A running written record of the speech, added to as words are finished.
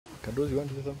Kadozi, you want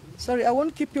to say something? Sorry, I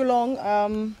won't keep you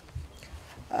long.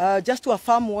 Just to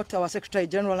affirm what our Secretary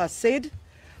General has said,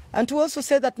 and to also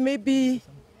say that maybe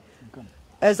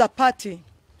as a party,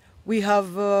 we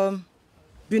have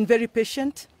been very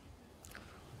patient.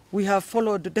 We have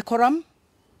followed decorum,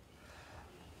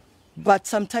 but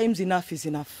sometimes enough is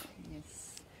enough.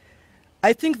 Yes.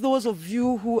 I think those of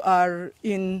you who are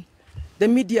in the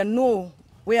media know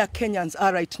where Kenyans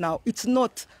are right now. It's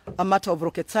not a matter of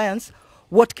rocket science.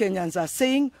 What Kenyans are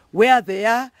saying, where they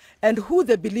are, and who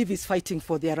they believe is fighting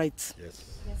for their rights. Yes.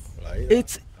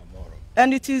 Yes.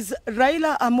 It is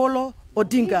Raila, Amolo,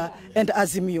 ODINGA, and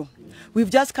Azimio. We've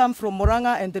just come from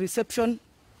Moranga, and the reception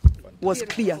was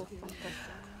clear.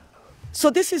 So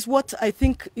this is what I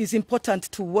think is important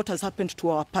to what has happened to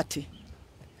our party.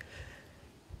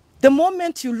 The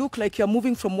moment you look like you're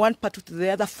moving from one party to the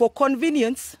other for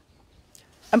convenience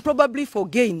and probably for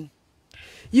gain,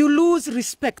 you lose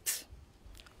respect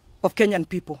of Kenyan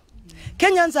people.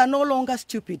 Kenyans are no longer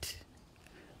stupid,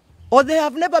 or they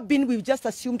have never been. We've just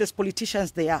assumed as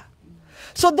politicians they are.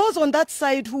 So those on that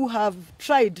side who have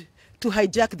tried to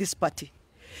hijack this party,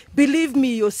 believe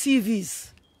me, your CVs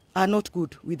are not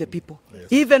good with the people, yes,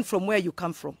 even from where you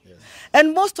come from. Yes.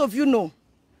 And most of you know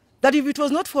that if it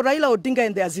was not for Raila Odinga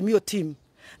and the Azimio team,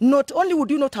 not only would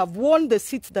you not have won the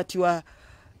seats that you are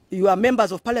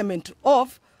members of parliament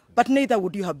of, but neither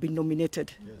would you have been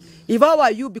nominated. Yes. If I were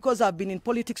you, because I've been in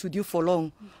politics with you for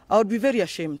long, I would be very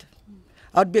ashamed.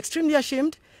 I would be extremely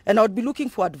ashamed, and I would be looking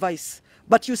for advice.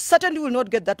 But you certainly will not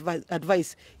get that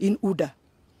advice in UDA.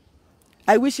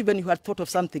 I wish even you had thought of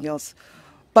something else.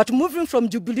 But moving from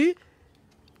Jubilee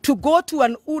to go to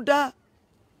an UDA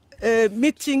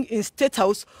meeting in State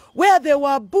House where they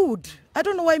were booed. I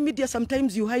don't know why media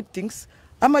sometimes you hide things.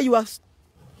 Ama, you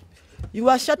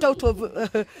are shut out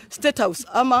of State House.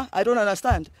 Ama, I don't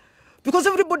understand. Because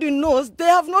everybody knows they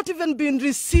have not even been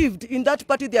received in that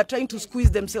party they are trying to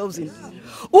squeeze themselves in.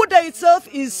 UDA itself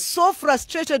is so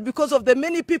frustrated because of the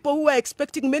many people who are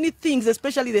expecting many things,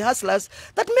 especially the hustlers,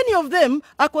 that many of them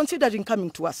are considering coming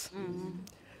to us.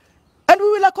 And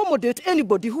we will accommodate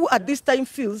anybody who at this time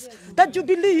feels that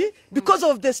Jubilee, because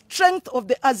of the strength of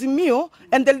the Azimio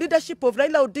and the leadership of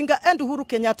Raila Odinga and Uhuru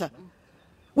Kenyatta,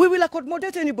 we will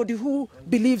accommodate anybody who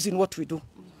believes in what we do.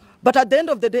 But at the end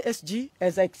of the day, SG,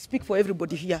 as I speak for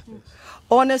everybody here,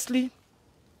 honestly,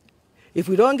 if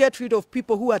we don't get rid of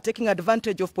people who are taking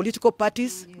advantage of political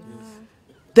parties,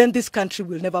 then this country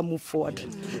will never move forward.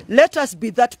 Let us be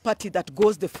that party that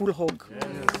goes the full hog.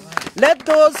 Let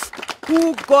those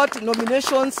who got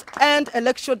nominations and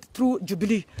elections through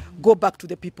Jubilee go back to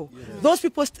the people. Those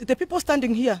people, the people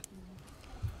standing here,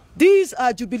 these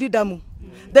are Jubilee Damu.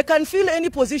 They can fill any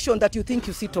position that you think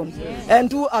you sit on and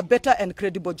do a better and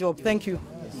credible job. Thank you.